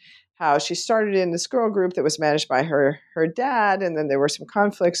story of how she started in this girl group that was managed by her dad, and then there were some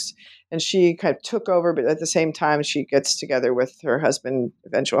conflicts, and she kind of took over, but at the same time, she gets together with her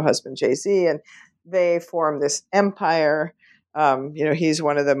eventual husband, Jay-Z, and they form this empire. He's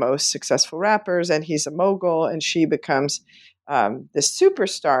one of the most successful rappers, and he's a mogul, and she becomes this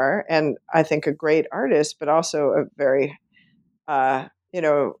superstar, and I think a great artist, but also a very,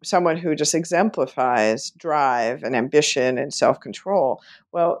 someone who just exemplifies drive and ambition and self-control.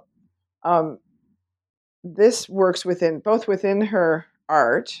 Well, this works within her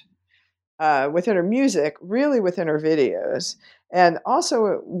art, within her music, really within her videos, and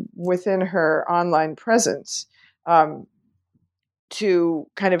also within her online presence, to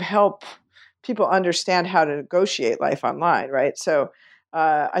kind of help people understand how to negotiate life online, right? So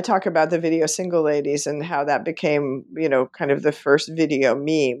I talk about the video Single Ladies and how that became, kind of the first video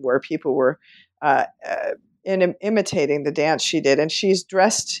meme where people were imitating the dance she did. And she's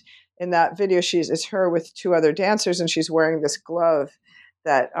dressed in that video. It's her with two other dancers, and she's wearing this glove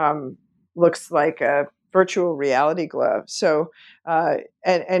that looks like a virtual reality glove. So,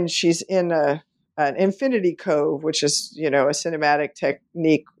 and she's in an infinity cove, which is, a cinematic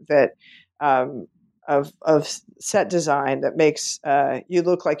technique that of set design that makes you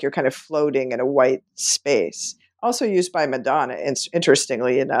look like you're kind of floating in a white space. Also used by Madonna,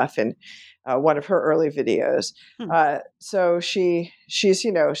 interestingly enough, in one of her early videos. So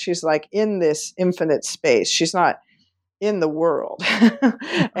she's like in this infinite space. She's not in the world,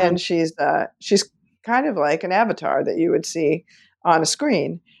 and she's kind of like an avatar that you would see on a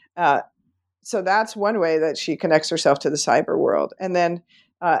screen. So that's one way that she connects herself to the cyber world. And then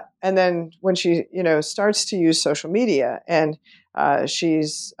when she, starts to use social media, and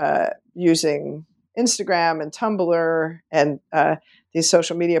she's using Instagram and Tumblr and these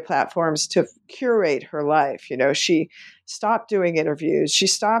social media platforms to curate her life. She stopped doing interviews. She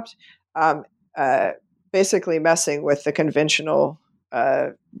stopped basically messing with the conventional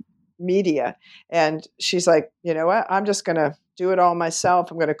media. And she's like, you know what? I'm just going to do it all myself.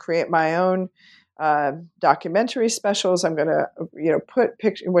 I'm going to create my own documentary specials. I'm going to, put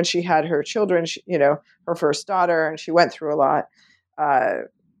pictures when she had her children, her first daughter, and she went through a lot,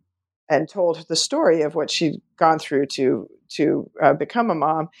 and told the story of what she'd gone through to become a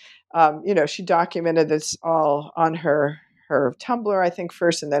mom. She documented this all on her Tumblr, I think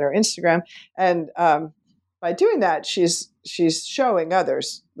first, and then her Instagram. And by doing that, she's showing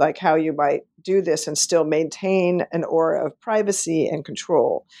others like how you might do this and still maintain an aura of privacy and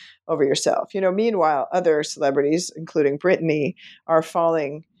control over yourself. Meanwhile, other celebrities, including Britney, are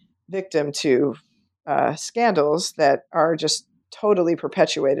falling victim to scandals that are just totally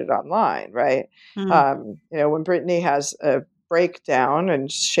perpetuated online, right? When Britney has a breakdown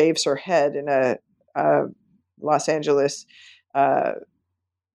and shaves her head in a Los Angeles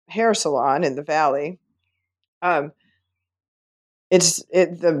hair salon in the Valley, the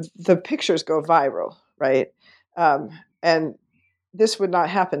pictures go viral, right? And this would not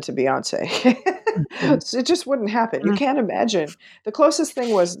happen to Beyonce. It just wouldn't happen. You can't imagine. The closest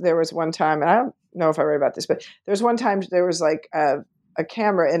thing was there was one time, and I don't know if I read about this, but there was one time there was like a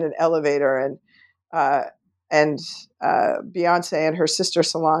camera in an elevator, and Beyonce and her sister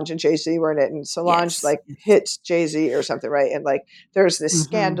Solange and Jay-Z were in it, and Solange hits Jay-Z or something, right? And like there's this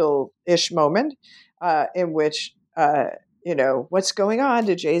scandal-ish moment in which what's going on?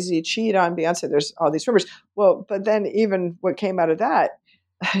 Did Jay-Z cheat on Beyonce? There's all these rumors. Well, but then even what came out of that,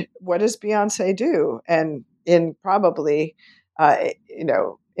 what does Beyonce do? And in probably,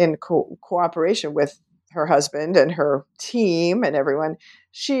 in cooperation with her husband and her team and everyone,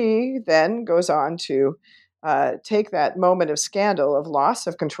 she then goes on to take that moment of scandal, of loss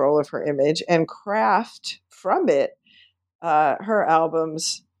of control of her image, and craft from it her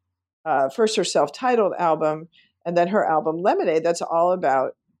albums, first her self-titled album, and then her album Lemonade. That's all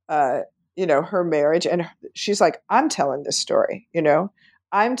about, her marriage. And she's like, I'm telling this story,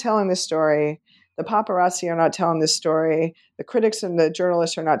 I'm telling this story. The paparazzi are not telling this story. The critics and the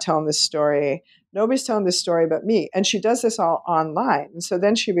journalists are not telling this story. Nobody's telling this story but me. And she does this all online. And so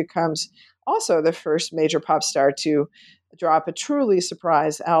then she becomes also the first major pop star to drop a truly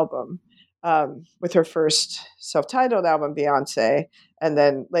surprise album, with her first self-titled album, Beyonce, and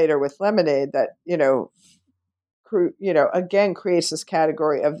then later with Lemonade, that, again creates this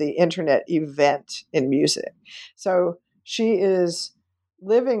category of the internet event in music. So she is,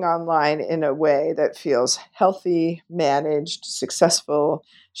 living online in a way that feels healthy, managed, successful.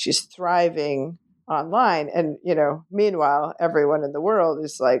 She's thriving online. And, meanwhile, everyone in the world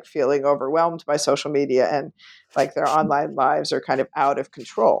is like feeling overwhelmed by social media and like their online lives are kind of out of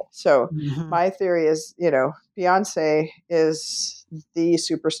control. So my theory is, Beyonce is the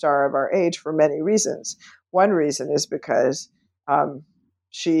superstar of our age for many reasons. One reason is because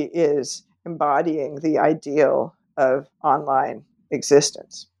she is embodying the ideal of online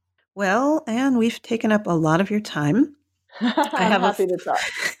existence. Well, Anne, we've taken up a lot of your time. I'm happy to talk.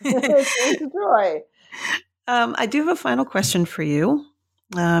 It's a joy. I do have a final question for you.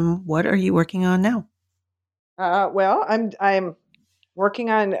 What are you working on now? Well, I'm working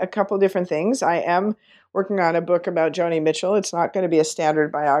on a couple different things. I am working on a book about Joni Mitchell. It's not going to be a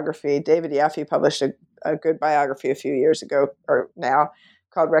standard biography. David Yaffe published a good biography a few years ago, or now,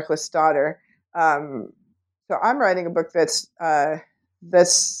 called Reckless Daughter. So I'm writing a book that's,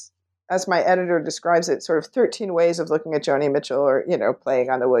 as my editor describes it, sort of 13 ways of looking at Joni Mitchell, or, playing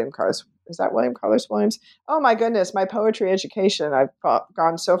on the William Carlos. Is that William Carlos Williams? Oh my goodness, my poetry education. I've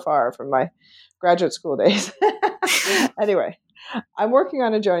gone so far from my graduate school days. Anyway, I'm working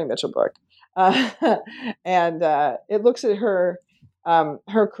on a Joni Mitchell book. And it looks at her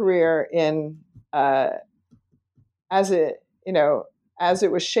career in, as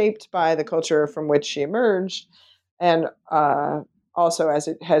it was shaped by the culture from which she emerged, and also as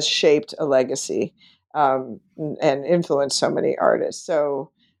it has shaped a legacy and influenced so many artists.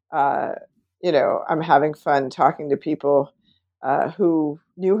 So, I'm having fun talking to people who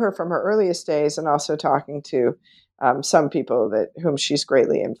knew her from her earliest days, and also talking to some people whom she's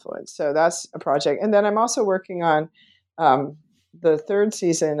greatly influenced. So that's a project. And then I'm also working on the third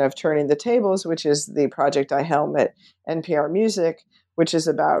season of Turning the Tables, which is the project I helm at NPR Music, which is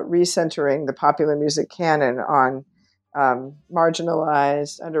about recentering the popular music canon on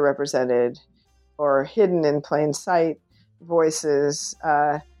marginalized, underrepresented, or hidden in plain sight voices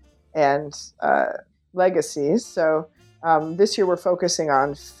and legacies. So this year we're focusing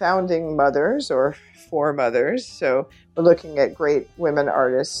on founding mothers or foremothers. So we're looking at great women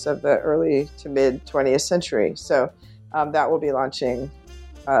artists of the early to mid 20th century. So that will be launching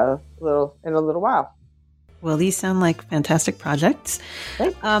in a little while. Well, these sound like fantastic projects.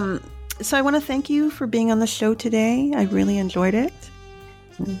 So I want to thank you for being on the show today. I really enjoyed it.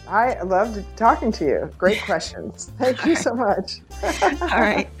 I loved talking to you. Great questions. Thank you so much. All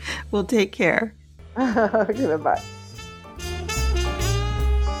right. Well, take care. Okay, bye.